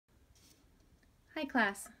Hi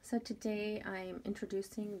class, so today I'm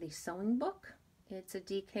introducing the sewing book. It's a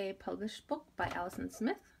DK published book by Allison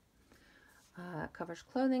Smith. It covers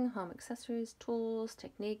clothing, home accessories, tools,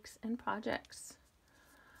 techniques, and projects.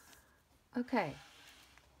 Okay,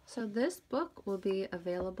 so this book will be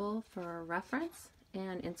available for reference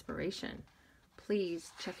and inspiration.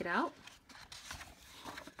 Please check it out.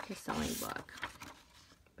 The Sewing Book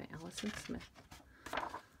by Allison Smith.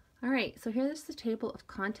 Alright, so here's the table of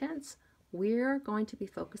contents. We're going to be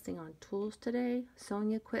focusing on tools today,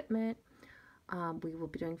 sewing equipment. We will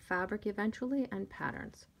be doing fabric eventually and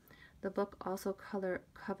patterns. The book also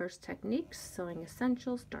covers techniques, sewing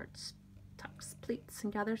essentials, darts, tucks, pleats,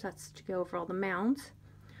 and gathers. That's to go over all the mounds.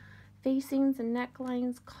 Facings and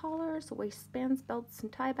necklines, collars, waistbands, belts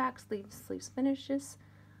and tiebacks, sleeves, finishes,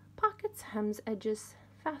 pockets, hems, edges,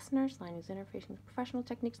 fasteners, linings, interfacing, professional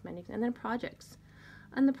techniques, mendings, and then projects.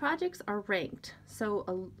 And the projects are ranked. So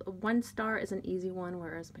a 1 star is an easy one,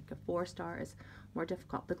 whereas like a 4 star is more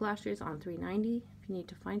difficult. The glossary is on 390 if you need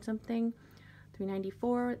to find something.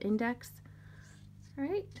 394 index. All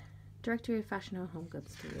right. Directory of Fashion and Home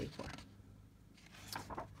Goods 384.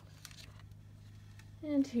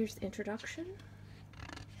 And here's the introduction.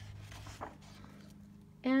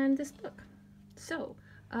 And this book. So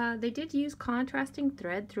they did use contrasting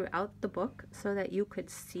thread throughout the book so that you could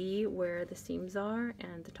see where the seams are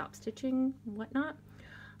and the top stitching and whatnot.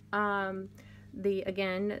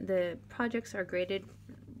 Again, the projects are graded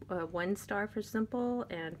 1 star for simple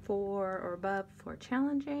and 4 or above for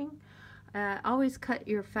challenging. Always cut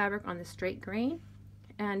your fabric on the straight grain,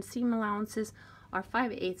 and seam allowances are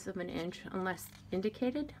 5/8 of an inch unless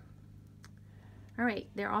indicated. Alright,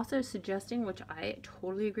 they're also suggesting, which I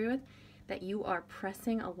totally agree with, that you are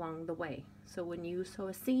pressing along the way. So when you sew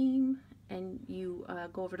a seam and you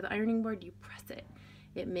go over to the ironing board, you press it.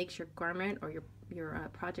 It makes your garment or your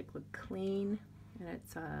project look clean, and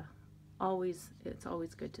it's always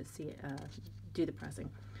good to see it do the pressing.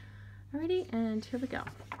 Alrighty, and here we go.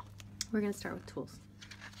 We're going to start with tools.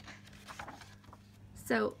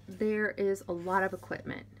 So there is a lot of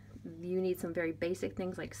equipment. You need some very basic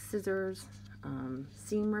things like scissors,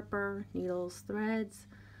 seam ripper, needles, threads,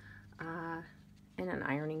 and an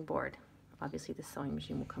ironing board. Obviously the sewing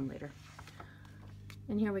machine will come later.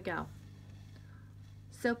 And here we go.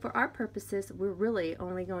 So for our purposes, we're really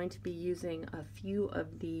only going to be using a few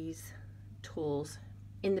of these tools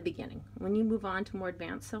in the beginning. When you move on to more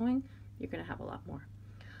advanced sewing, you're going to have a lot more.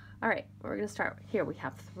 Alright, we're going to start here. We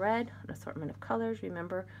have thread, an assortment of colors.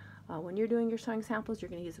 Remember, when you're doing your sewing samples, you're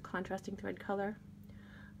going to use a contrasting thread color,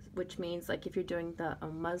 which means like if you're doing the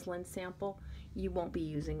muslin sample, you won't be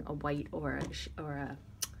using a white or a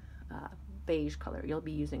beige color. You'll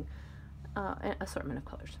be using an assortment of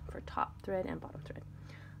colors for top thread and bottom thread.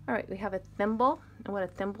 Alright, we have a thimble, and what a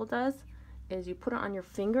thimble does is you put it on your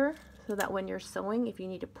finger so that when you're sewing, if you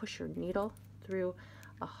need to push your needle through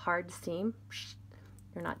a hard seam,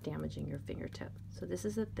 you're not damaging your fingertip. So this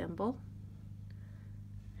is a thimble,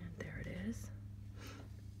 and there it is.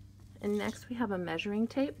 And next we have a measuring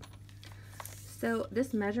tape. So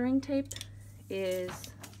this measuring tape is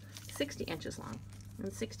 60 inches long,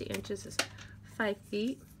 and 60 inches is 5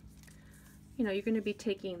 feet. You know, you're going to be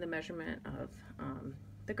taking the measurement of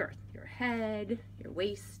the girth, your head, your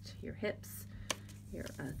waist, your hips, your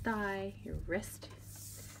thigh, your wrist.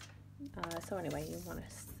 So anyway, you want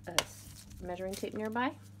a measuring tape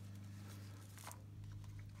nearby.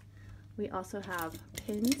 We also have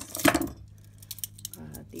pins.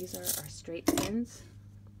 These are our straight pins,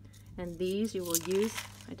 and these you will use,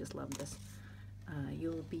 I just love this, you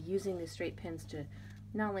will be using the straight pins to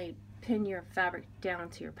not only pin your fabric down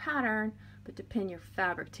to your pattern, but to pin your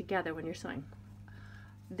fabric together when you're sewing.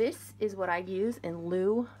 This is what I use in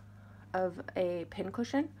lieu of a pin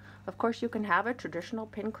cushion. Of course, you can have a traditional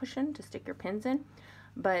pin cushion to stick your pins in,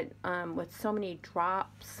 but with so many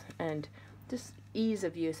drops and just ease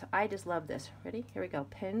of use, I just love this. Ready? Here we go.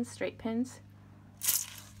 Pins, straight pins.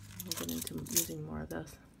 We'll get into using more of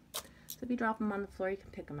those. So if you drop them on the floor, you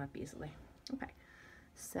can pick them up easily. Okay,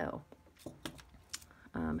 so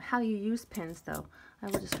how you use pins, though, I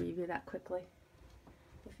will just review that quickly.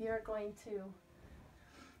 If you're going to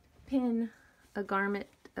pin a garment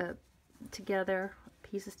together,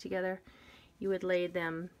 pieces together, you would lay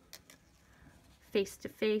them face to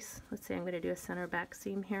face. Let's say I'm going to do a center back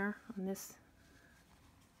seam here on this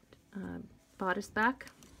bodice back.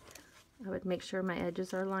 I would make sure my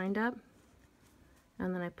edges are lined up,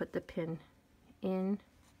 and then I put the pin in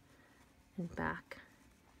and back,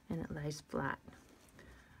 and it lies flat.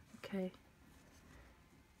 Okay,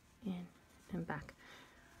 in and back.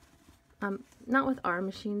 Not with our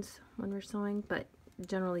machines when we're sewing, but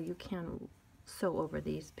generally you can sew over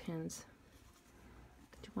these pins.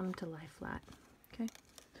 You want them to lie flat, okay?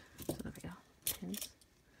 So there we go, pins,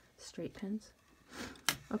 straight pins.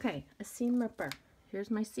 Okay, a seam ripper.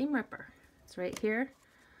 Here's my seam ripper. It's right here.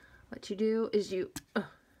 What you do is you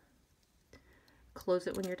close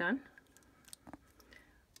it when you're done,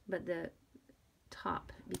 but the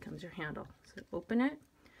top becomes your handle. So open it,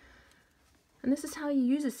 and this is how you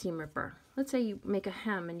use a seam ripper. Let's say you make a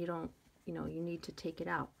hem and you don't, you need to take it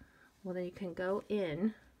out. Well, then you can go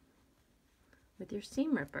in with your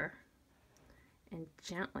seam ripper and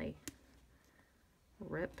gently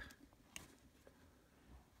rip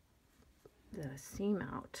the seam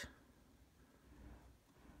out.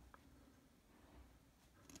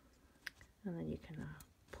 And then you can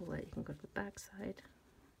pull it. You can go to the back side,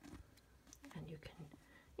 and you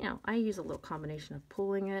can, I use a little combination of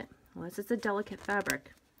pulling it, unless it's a delicate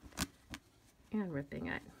fabric, and ripping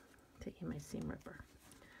it, taking my seam ripper.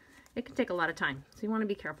 It can take a lot of time, so you want to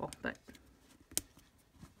be careful, but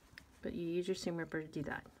you use your seam ripper to do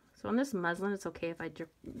that. So on this muslin, it's okay if I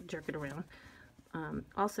jerk it around.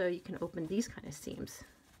 Also, you can open these kind of seams.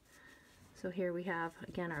 So here we have,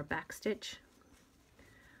 again, our back stitch.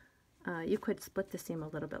 You could split the seam a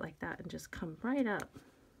little bit like that and just come right up.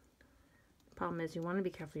 The problem is you want to be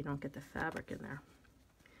careful you don't get the fabric in there.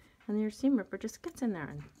 And your seam ripper just gets in there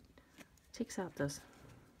and takes out those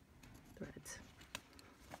threads.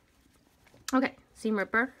 Okay, seam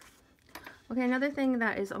ripper. Okay, another thing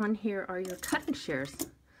that is on here are your cutting shears.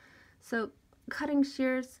 So cutting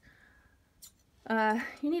shears,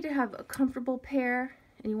 you need to have a comfortable pair,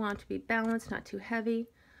 and you want it to be balanced, not too heavy.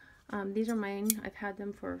 These are mine. I've had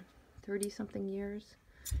them for 30-something years.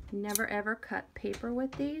 Never ever cut paper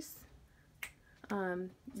with these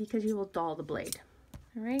because you will dull the blade.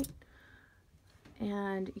 All right?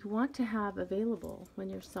 And you want to have available when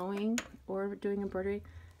you're sewing or doing embroidery,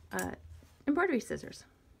 embroidery scissors.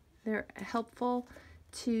 They're helpful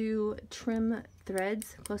to trim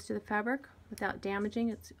threads close to the fabric without damaging.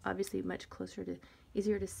 It's obviously much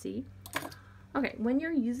easier to see. Okay, when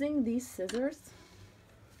you're using these scissors,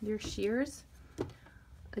 your shears,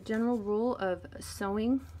 a general rule of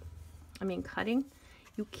cutting,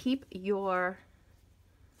 you keep your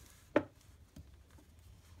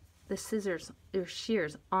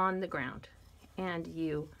shears on the ground, and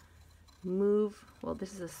you move, well,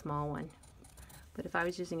 this is a small one, but if I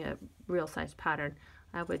was using a real size pattern,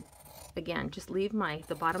 I would, again, just leave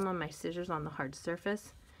the bottom of my scissors on the hard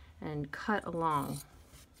surface and cut along,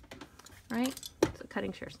 right? So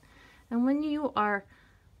cutting shears. And when you are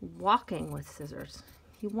walking with scissors,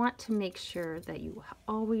 you want to make sure that you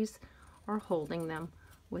always are holding them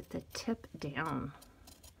with the tip down.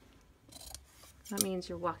 That means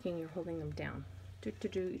you're walking, you're holding them down.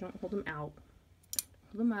 You don't hold them out.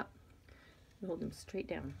 Hold them up. You hold them straight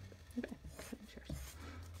down. Okay, cutting shears.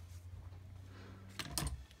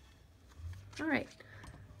 All right,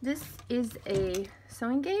 this is a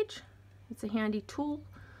sewing gauge. It's a handy tool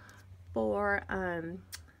for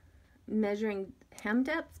measuring hem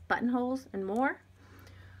depths, buttonholes, and more.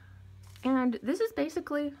 And this is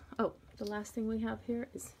basically, oh, the last thing we have here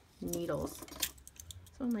is needles.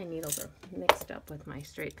 Some of my needles are mixed up with my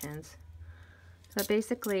straight pins. So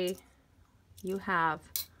basically, you have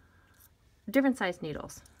different size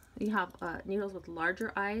needles. You have needles with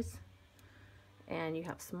larger eyes, and you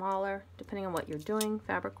have smaller, depending on what you're doing,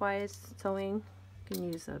 fabric-wise, sewing. You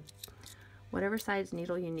can use whatever size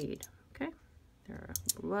needle you need, okay? There are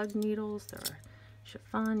lug needles, there are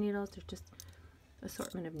chiffon needles, there's just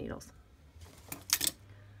assortment of needles.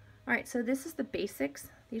 All right, so this is the basics.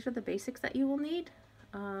 These are the basics that you will need.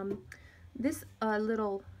 This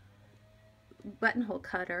little buttonhole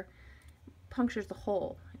cutter punctures the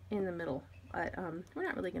hole in the middle, but we're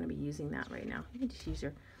not really going to be using that right now. You can just use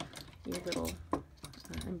your little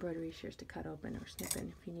embroidery shears to cut open or snip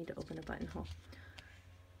in if you need to open a buttonhole.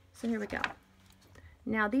 So here we go.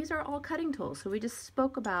 Now these are all cutting tools. So we just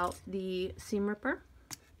spoke about the seam ripper.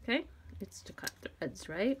 Okay, it's to cut threads,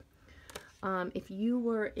 right? If you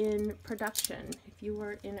were in production, if you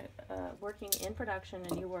were working in production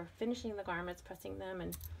and you were finishing the garments, pressing them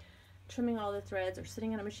and trimming all the threads, or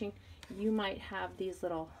sitting on a machine, you might have these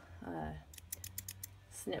little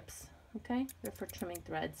snips, okay? They're for trimming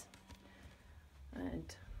threads.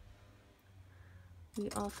 And we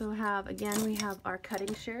also have, again, we have our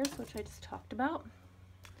cutting shears, which I just talked about.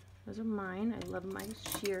 Those are mine. I love my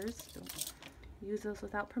shears. Don't use those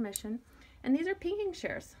without permission. And these are pinking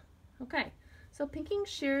shears. Okay, so pinking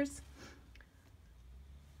shears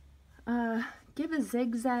give a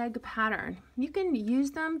zigzag pattern. You can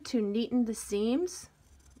use them to neaten the seams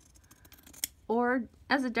or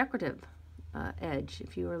as a decorative. edge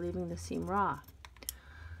if you are leaving the seam raw.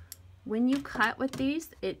 When you cut with these,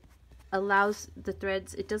 it allows the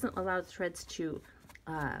threads, it doesn't allow the threads to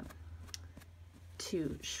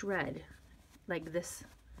shred like this.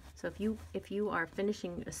 So if you are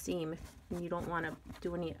finishing a seam and you don't want to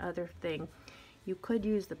do any other thing, you could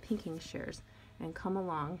use the pinking shears and come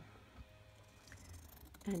along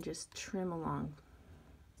and just trim along,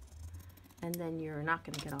 and then you're not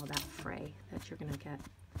going to get all that fray that you're going to get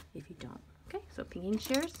if you don't. Okay, so pinking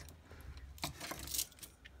shears,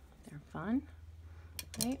 they're fun,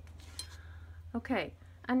 right? Okay,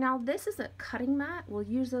 and now this is a cutting mat. We'll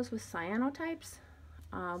use those with cyanotypes.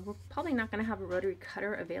 We're probably not going to have a rotary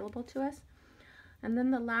cutter available to us. And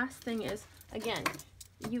then the last thing is, again,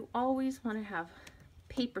 you always want to have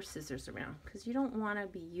paper scissors around, because you don't want to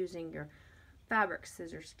be using your fabric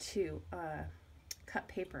scissors to cut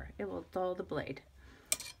paper. It will dull the blade.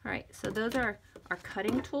 All right, so those are our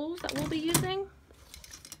cutting tools that we'll be using.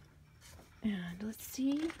 And let's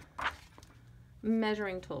see,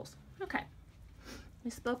 measuring tools. Okay, I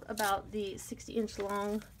spoke about the 60-inch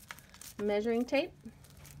long measuring tape.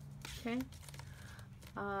 Okay,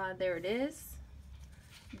 there it is.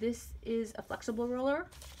 This is a flexible ruler.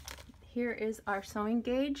 Here is our sewing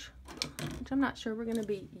gauge, which I'm not sure we're going to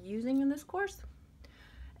be using in this course.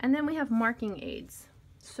 And then we have marking aids.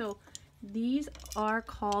 So these are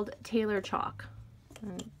called Tailor chalk.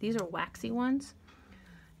 And these are waxy ones.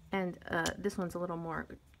 And this one's a little more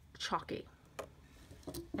chalky.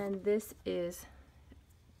 And this is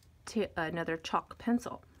another chalk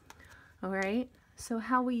pencil. All right. So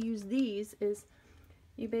how we use these is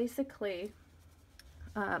you basically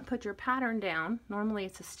put your pattern down. Normally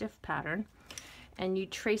it's a stiff pattern, and you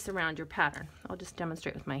trace around your pattern. I'll just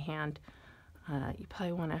demonstrate with my hand. You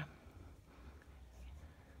probably want to,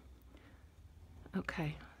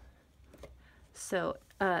 okay, so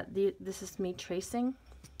this is me tracing.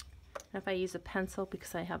 If I use a pencil,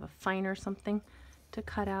 because I have a finer something to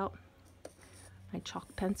cut out, my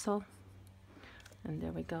chalk pencil, and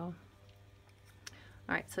there we go.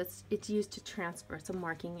 All right, so it's used to transfer. It's a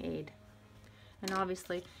marking aid. And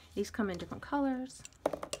obviously, these come in different colors.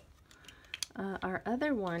 Our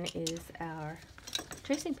other one is our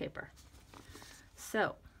tracing paper.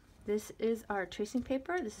 So this is our tracing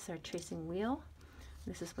paper. This is our tracing wheel.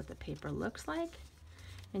 This is what the paper looks like.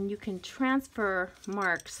 And you can transfer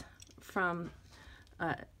marks from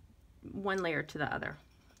one layer to the other.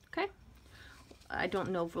 Okay? I don't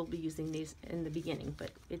know if we'll be using these in the beginning, but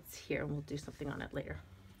it's here and we'll do something on it later.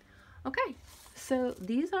 Okay, so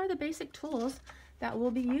these are the basic tools that we'll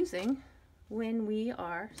be using when we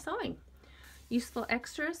are sewing. Useful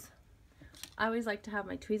extras. I always like to have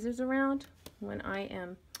my tweezers around when I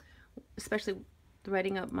am, especially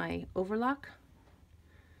threading up my overlock.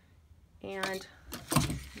 And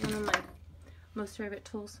one of my most favorite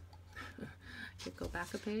tools, I could go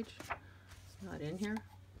back a page, it's not in here,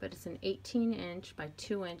 but it's an 18-inch by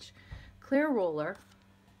 2-inch clear roller.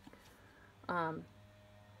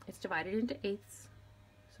 It's divided into eighths,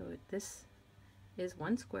 so this is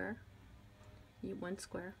 1 square, one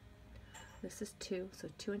square. This is 2, so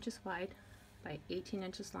 2 inches wide by 18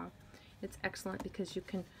 inches long. It's excellent because you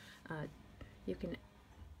can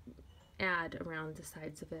add around the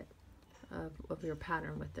sides of it of your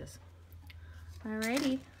pattern with this.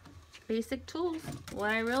 Alrighty, basic tools. What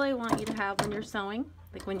I really want you to have when you're sewing,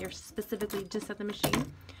 like when you're specifically just at the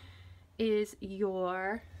machine, is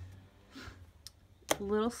your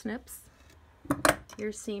little snips,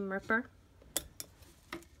 your seam ripper,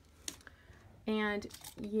 and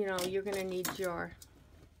you know you're going to need your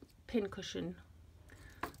pin cushion.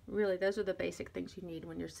 Really, those are the basic things you need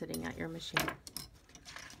when you're sitting at your machine.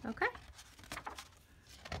 Okay.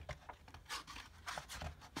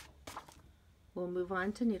 We'll move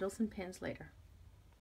on to needles and pins later.